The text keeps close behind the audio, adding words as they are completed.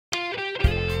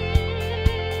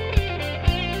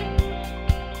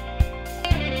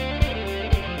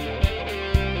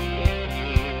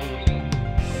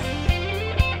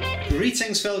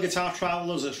Greetings fellow guitar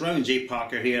travellers, it's Rowan J.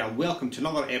 Parker here and welcome to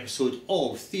another episode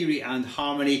of Theory and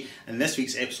Harmony, and this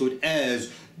week's episode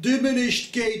is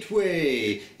Diminished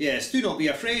Gateway. Yes, do not be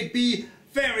afraid, be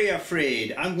very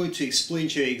afraid. I'm going to explain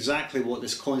to you exactly what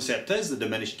this concept is, the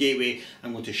diminished gateway.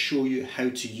 I'm going to show you how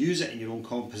to use it in your own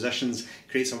compositions.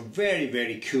 Creates a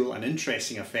very cool and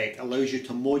interesting effect, allows you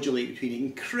to modulate between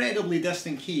incredibly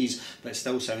distant keys but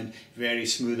still sound very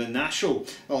smooth and natural.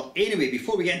 Well, anyway,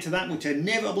 before we get into that, I'm going to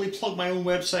inevitably plug my own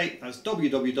website. That's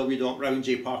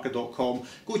www.rowanjparker.com.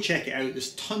 Go check it out.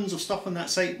 There's tons of stuff on that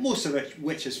site, most of it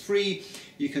which is free.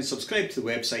 You can subscribe to the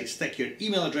website, stick your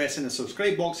email address in the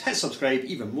subscribe box, hit subscribe,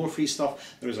 even more free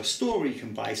stuff. There is a store where you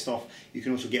can buy stuff. You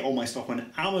can also get all my stuff on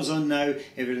Amazon now,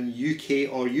 if you're in the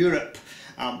UK or Europe.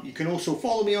 You can also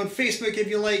follow me on Facebook if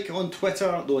you like, on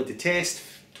Twitter, though I detest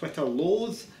Twitter,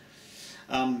 loathe.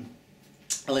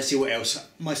 Let's see what else.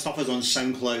 My stuff is on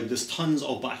SoundCloud. There's tons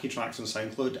of backing tracks on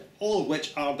SoundCloud, all of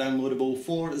which are downloadable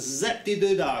for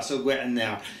zip-de-doo-dah, so get in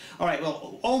there. Alright,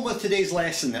 well, on with today's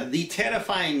lesson, the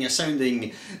terrifying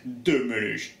sounding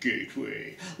Diminished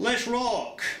Gateway. Let's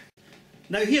rock!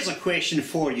 Now here's a question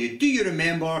for you. Do you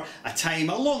remember a time,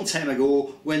 a long time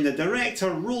ago, when the director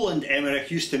Roland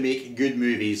Emmerich used to make good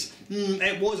movies?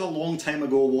 It was a long time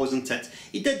ago, wasn't it?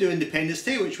 He did do Independence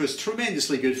Day, which was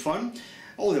tremendously good fun.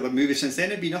 All the other movies since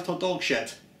then have been utter dog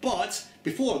shit. But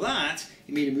before that,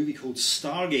 he made a movie called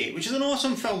Stargate, which is an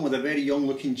awesome film with a very young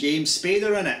looking James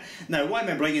Spader in it. Now, why am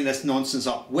I bringing this nonsense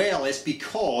up? Well, it's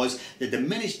because the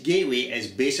diminished gateway is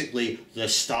basically the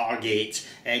Stargate.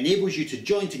 It enables you to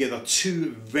join together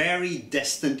two very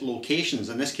distant locations,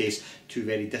 in this case, two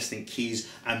very distant keys,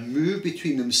 and move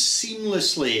between them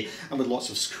seamlessly, and with lots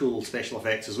of cool special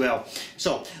effects as well.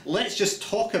 So, let's just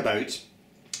talk about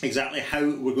exactly how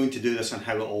we're going to do this and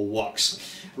how it all works.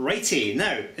 Righty,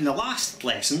 now in the last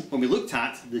lesson when we looked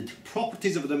at the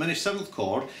properties of a diminished seventh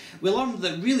chord, we learned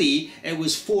that really it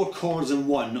was four chords in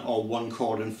one, or one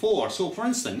chord in four. So for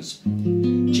instance,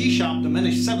 G sharp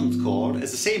diminished seventh chord is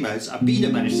the same as a B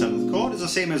diminished seventh chord, is the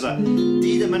same as a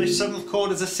D diminished seventh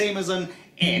chord, is the same as an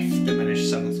F diminished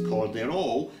seventh chord. They're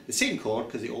all the same chord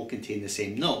because they all contain the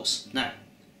same notes. Now,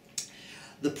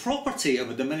 the property of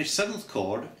a diminished seventh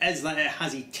chord is that it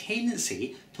has a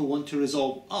tendency to want to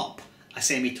resolve up a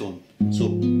semitone. So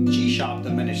G sharp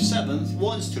diminished seventh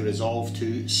wants to resolve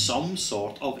to some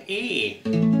sort of A.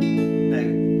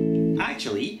 Now,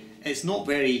 actually, it's not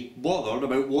very bothered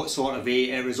about what sort of A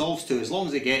it resolves to, as long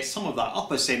as it gets some of that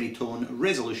upper semitone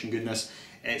resolution goodness.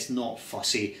 It's not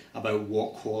fussy about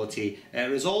what quality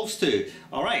it resolves to.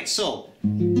 Alright, so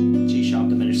G sharp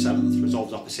diminished seventh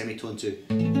resolves up a semitone to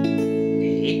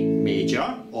A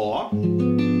major, or up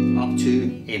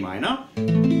to A minor.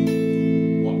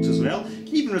 Works as well.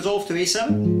 Can even resolve to A7.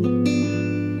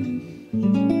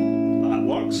 That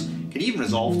works. Can even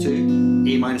resolve to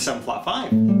A minor 7 flat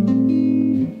 5.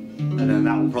 And then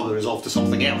that will probably resolve to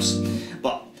something else.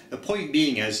 But the point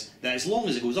being is that as long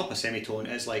as it goes up a semitone,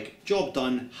 it's like, job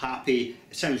done, happy,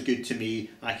 it sounds good to me,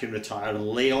 I can retire and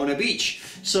lay on a beach.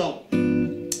 So,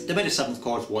 diminished seventh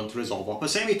chords want to resolve up a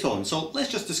semitone. So let's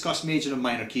just discuss major and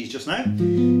minor keys just now.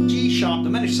 G sharp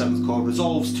diminished seventh chord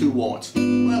resolves to what?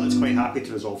 Well, it's quite happy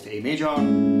to resolve to A major.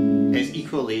 It's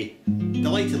equally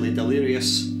delightedly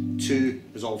delirious to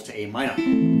resolve to A minor.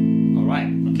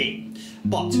 Alright, okay.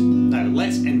 But now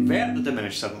let's invert the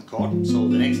diminished seventh chord. So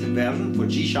the next inversion for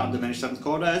G sharp diminished seventh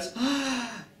chord is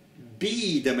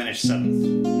B diminished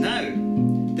seventh. Now,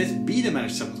 this B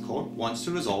diminished seventh chord wants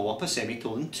to resolve up a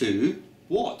semitone to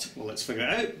what? Well, let's figure it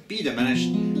out. B diminished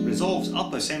resolves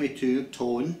up a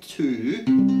semitone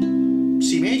to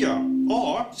C major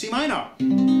or C minor.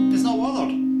 It's not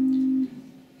bothered.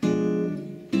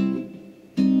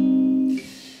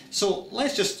 So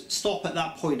let's just stop at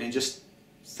that point and just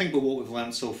think about what we've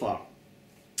learned so far.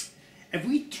 If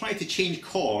we try to change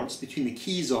chords between the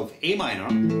keys of A minor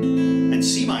and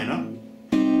C minor,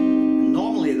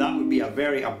 normally that would be a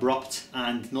very abrupt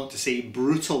and, not to say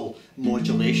brutal,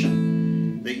 modulation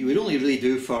that you would only really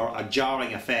do for a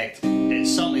jarring effect. It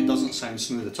certainly doesn't sound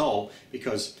smooth at all,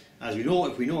 because as we know,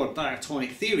 if we know our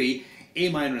diatonic theory, A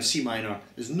minor and C minor,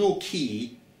 there's no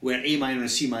key where A minor and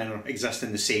C minor exist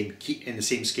in the same key, in the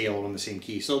same scale or on the same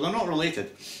key. So they're not related.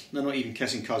 They're not even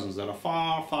kissing cousins. They're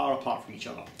far apart from each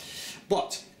other.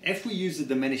 But if we use the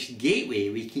diminished gateway,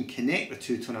 we can connect the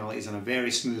two tonalities in a very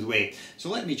smooth way. So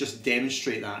let me just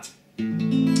demonstrate that.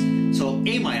 So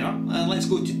A minor, and let's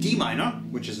go to D minor,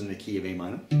 which is in the key of A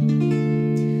minor.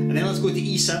 And then let's go to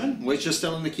E7, which is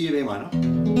still in the key of A minor.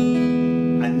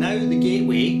 And now the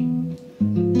gateway,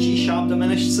 G sharp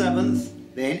diminished seventh,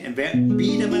 then invert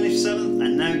B diminished seventh,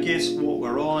 and now guess what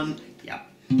we're on? Yep,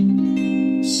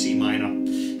 C minor.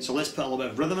 So let's put a little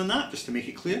bit of rhythm in that, just to make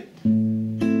it clear.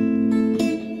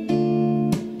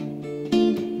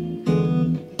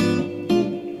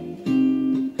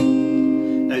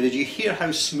 Now, did you hear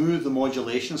how smooth the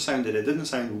modulation sounded? It didn't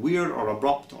sound weird or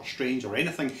abrupt or strange or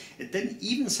anything. It didn't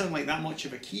even sound like that much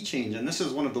of a key change, and this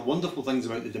is one of the wonderful things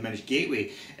about the diminished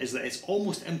gateway, is that it's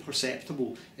almost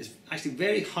imperceptible. It's actually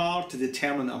very hard to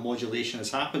determine that a modulation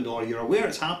has happened, or you're aware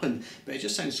it's happened, but it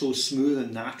just sounds so smooth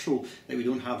and natural that we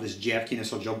don't have this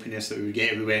jerkiness or jumpiness that we would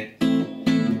get if we went,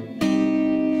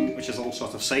 which is all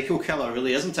sort of psycho killer,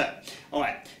 really, isn't it?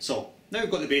 Alright, so now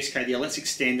we've got the basic idea, let's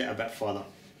extend it a bit further.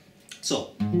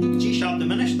 So, G sharp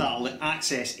diminished, that'll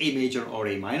access A major or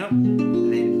A minor,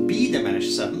 and then B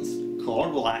diminished 7th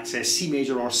chord will access C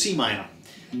major or C minor.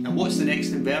 And what's the next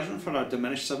inversion for our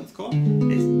diminished 7th chord?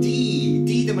 It's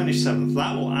D diminished 7th,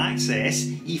 that will access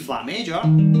E flat major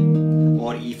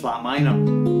or E flat minor.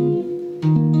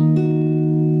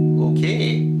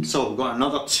 Okay, so we've got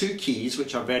another two keys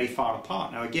which are very far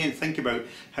apart. Now again, think about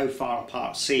how far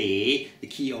apart, say, the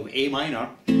key of A minor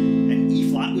and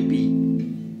E flat would be.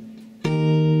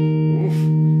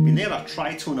 They're a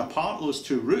tritone apart, those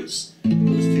two roots, those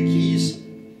two keys.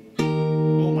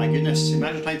 Oh my goodness,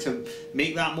 imagine trying to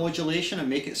make that modulation and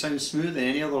make it sound smooth in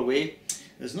any other way.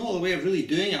 There's no other way of really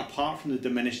doing it apart from the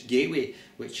diminished gateway,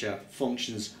 which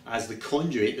functions as the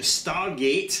conduit, the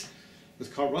stargate,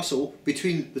 with Kurt Russell,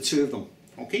 between the two of them.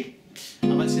 Okay,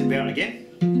 and let's invert again.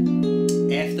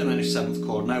 F diminished 7th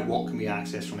chord. Now what can we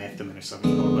access from F diminished 7th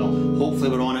chord? Well, hopefully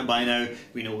we're on it by now.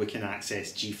 We know we can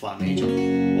access G flat major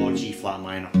or G flat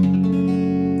minor.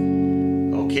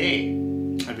 Okay,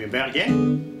 and we invert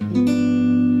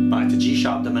again. Back to G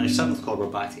sharp diminished 7th chord, we're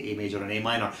back to A major and A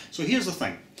minor. So here's the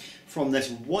thing. From this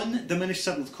one diminished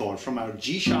 7th chord, from our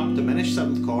G sharp diminished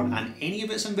 7th chord and any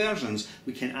of its inversions,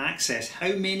 we can access how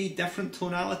many different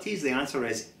tonalities? The answer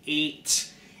is 8.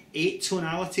 8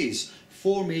 tonalities.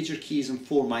 4 major keys and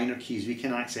 4 minor keys. We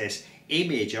can access A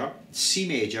major, C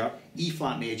major, E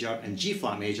flat major and G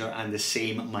flat major, and the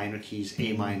same minor keys,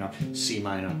 A minor, C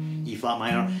minor, E flat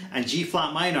minor and G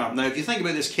flat minor. Now if you think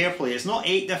about this carefully, it's not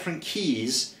 8 different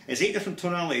keys, it's 8 different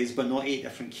tonalities but not 8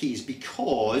 different keys,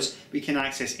 because we can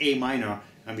access A minor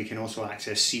and we can also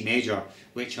access C major,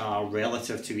 which are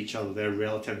relative to each other. They're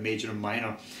relative major and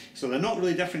minor. So they're not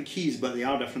really different keys, but they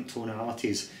are different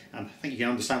tonalities. And I think you can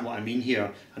understand what I mean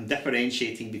here. I'm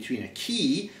differentiating between a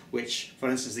key, which, for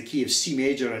instance, the key of C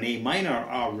major and A minor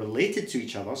are related to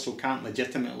each other, so can't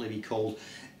legitimately be called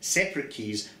separate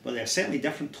keys, but they're certainly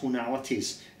different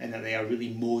tonalities in that they are really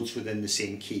modes within the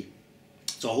same key.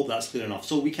 So I hope that's clear enough.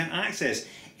 So we can access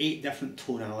 8 different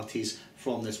tonalities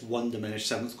from this one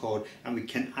diminished 7th chord, and we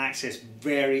can access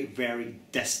very, very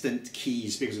distant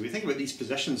keys, because if we think about these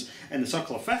positions in the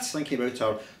circle of fifths, thinking about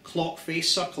our clock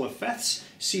face circle of fifths,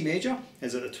 C major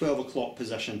is at the 12 o'clock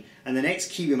position, and the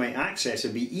next key we might access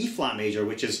would be E flat major,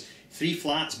 which is 3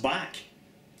 flats back.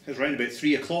 It's around about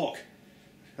 3 o'clock.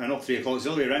 Not 3 o'clock, it's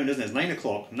the other way around, isn't it? It's 9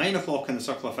 o'clock. 9 o'clock in the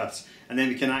circle of fifths, and then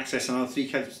we can access another 3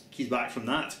 keys back from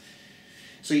that.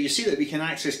 So you see that we can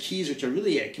access keys which are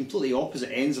really at completely opposite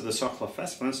ends of the circle of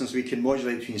fifths. For instance, we can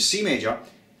modulate between C major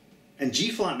and G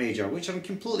flat major, which are on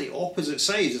completely opposite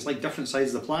sides. It's like different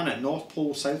sides of the planet, North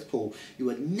Pole, South Pole. You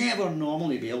would never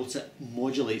normally be able to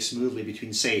modulate smoothly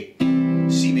between, say,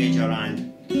 C major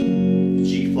and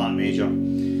G flat major.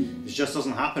 It just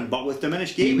doesn't happen. But with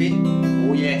diminished gateway,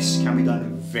 oh yes, can be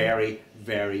done very,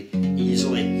 very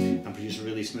easily and produce a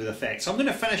really smooth effect. So I'm going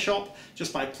to finish up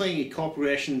just by playing a chord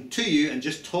progression to you and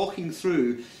just talking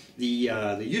through the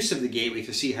use of the gateway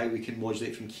to see how we can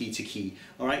modulate from key to key.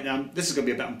 Alright, now this is going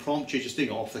to be a bit impromptu, just doing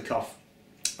it off the cuff,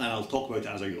 and I'll talk about it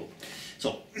as I go.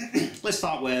 So let's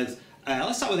start with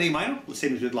A minor, the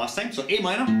same as we did last time. So A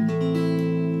minor,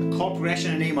 a chord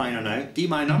progression in A minor now, D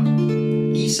minor,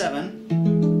 E7,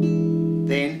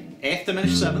 then F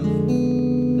diminished 7th,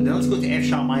 and then let's go to F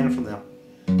sharp minor from there.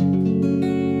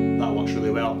 That works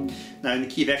really well. Now in the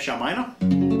key of F sharp minor,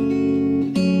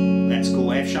 let's go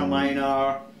F sharp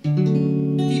minor,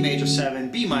 D major 7,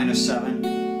 B minor 7,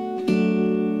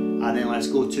 and then let's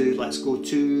go to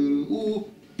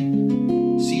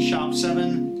C sharp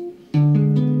 7,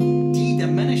 D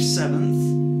diminished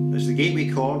 7th. There's the gateway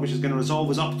chord, which is going to resolve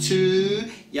us up to,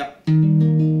 yep,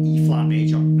 E flat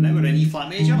major. And now we're in E flat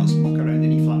major. Let's muck around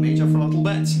in E flat major for a little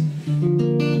bit.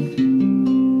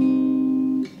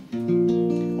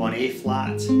 On A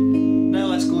flat. Now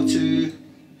let's go to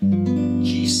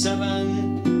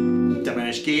G7,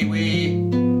 diminished gateway,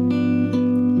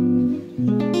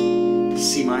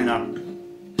 C minor.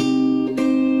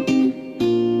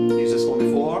 Used this one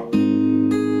before.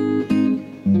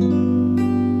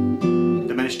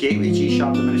 Diminished gateway, G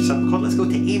sharp, diminished 7th chord. Let's go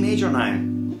to A major now.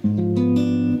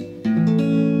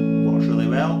 Works really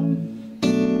well.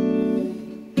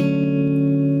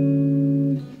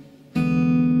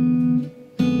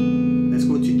 Let's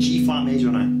go to G flat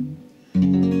major now.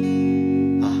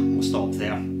 We'll stop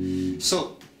there.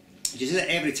 So, you see that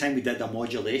every time we did a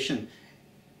modulation,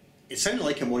 it sounded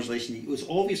like a modulation. It was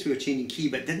obvious we were changing key,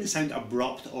 but it didn't sound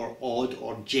abrupt or odd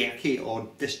or jerky or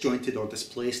disjointed or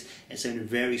displaced. It sounded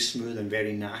very smooth and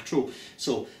very natural.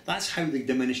 So that's how the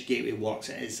diminished gateway works.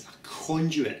 It is a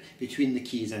conduit between the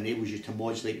keys and enables you to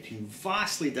modulate between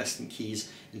vastly distant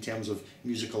keys in terms of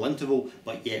musical interval,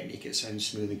 but yet make it sound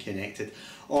smooth and connected.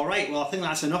 Alright, well I think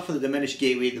that's enough for the diminished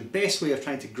gateway. The best way of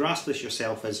trying to grasp this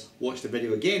yourself is watch the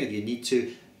video again if you need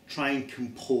to. Try and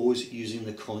compose using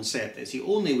the concept. It's the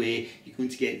only way you're going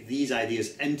to get these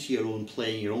ideas into your own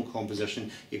playing, your own composition.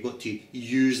 You've got to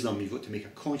use them. You've got to make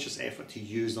a conscious effort to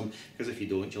use them, because if you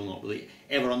don't, you'll not really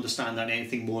ever understand that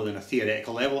anything more than a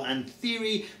theoretical level. And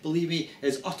theory, believe me,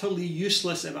 is utterly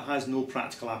useless if it has no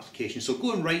practical application. So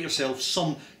go and write yourself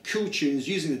some cool tunes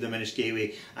using the diminished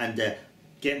gateway and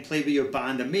get and play with your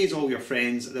band, amaze all your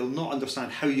friends. They'll not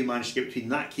understand how you managed to get between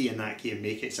that key and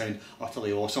make it sound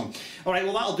utterly awesome. Alright,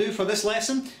 well that'll do for this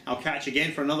lesson. I'll catch you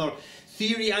again for another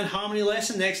theory and harmony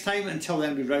lesson next time. Until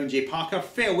then, be Round J Parker.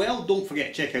 Farewell. Don't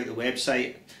forget to check out the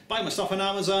website. Buy my stuff on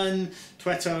Amazon,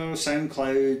 Twitter,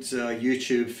 SoundCloud,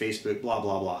 YouTube, Facebook, blah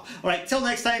blah blah. Alright, till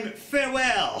next time,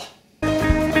 farewell!